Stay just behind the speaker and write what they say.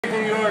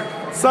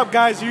What's up,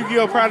 guys?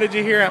 Yu-Gi-Oh!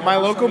 Prodigy here at my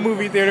local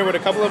movie theater with a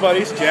couple of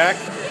buddies, Jack.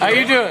 How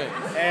you doing?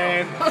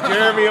 And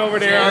Jeremy over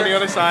there on the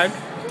other side.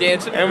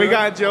 Dancing. And we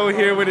got Joe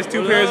here with his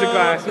two pairs of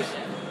glasses.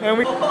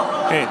 And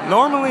hey,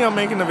 normally I'm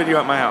making the video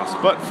at my house,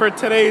 but for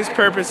today's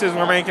purposes,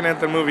 we're making it at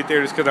the movie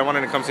theaters because I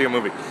wanted to come see a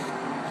movie.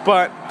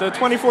 But the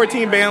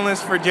 2014 ban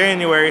list for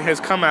January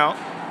has come out,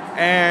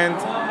 and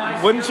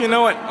wouldn't you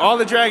know it, all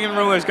the Dragon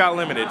Rulers got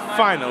limited,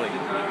 finally.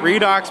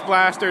 Redox,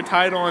 Blaster,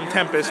 Tidal, and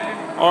Tempest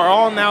are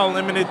all now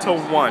limited to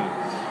 1,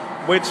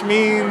 which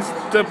means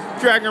the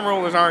Dragon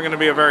Rulers aren't going to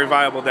be a very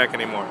viable deck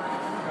anymore,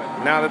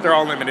 now that they're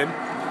all limited.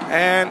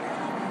 And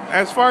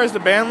as far as the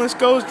ban list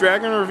goes,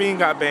 Dragon Ravine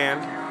got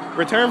banned,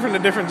 Return from the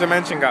Different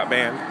Dimension got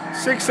banned,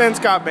 Sixth Sense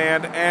got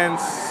banned, and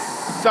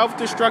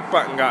Self-Destruct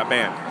Button got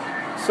banned.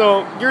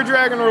 So your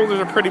Dragon Rulers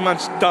are pretty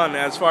much done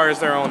as far as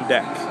their own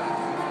deck.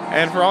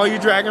 And for all you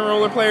Dragon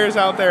Ruler players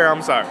out there,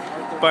 I'm sorry.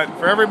 But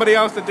for everybody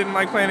else that didn't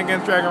like playing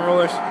against Dragon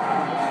Rulers,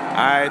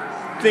 I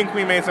think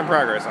we made some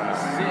progress on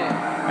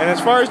that. And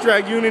as far as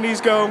Drag Unities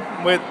go,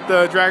 with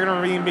the Dragon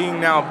Ravine being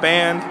now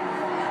banned,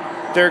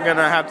 they're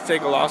gonna have to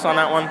take a loss on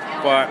that one.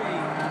 But,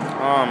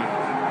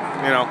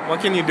 you know, what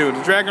can you do?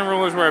 The Dragon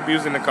Rulers were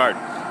abusing the card.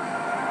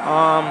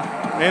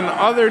 In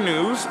other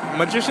news,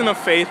 Magician of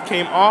Faith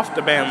came off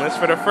the ban list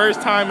for the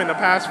first time in the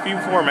past few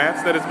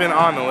formats that it's been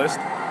on the list.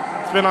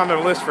 It's been on the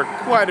list for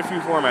quite a few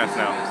formats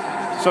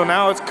now. So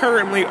now it's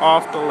currently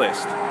off the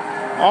list.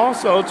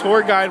 Also,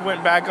 Tour Guide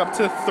went back up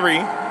to 3,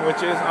 which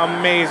is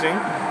amazing.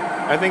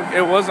 I think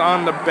it was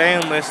on the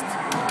ban list,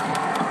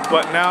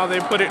 but now they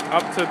put it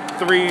up to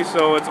 3,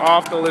 so it's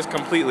off the list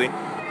completely,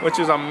 which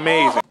is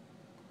amazing.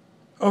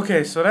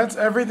 Okay, so that's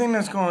everything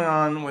that's going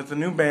on with the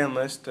new ban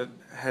list that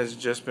has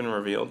just been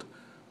revealed.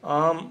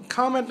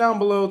 Comment down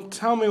below,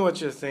 tell me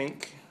what you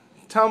think.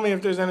 Tell me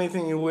if there's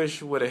anything you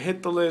wish would have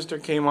hit the list or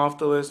came off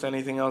the list,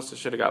 anything else that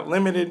should have got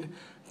limited.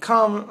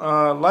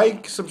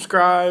 Like,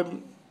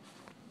 subscribe,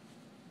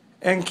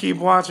 and keep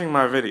watching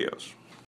my videos.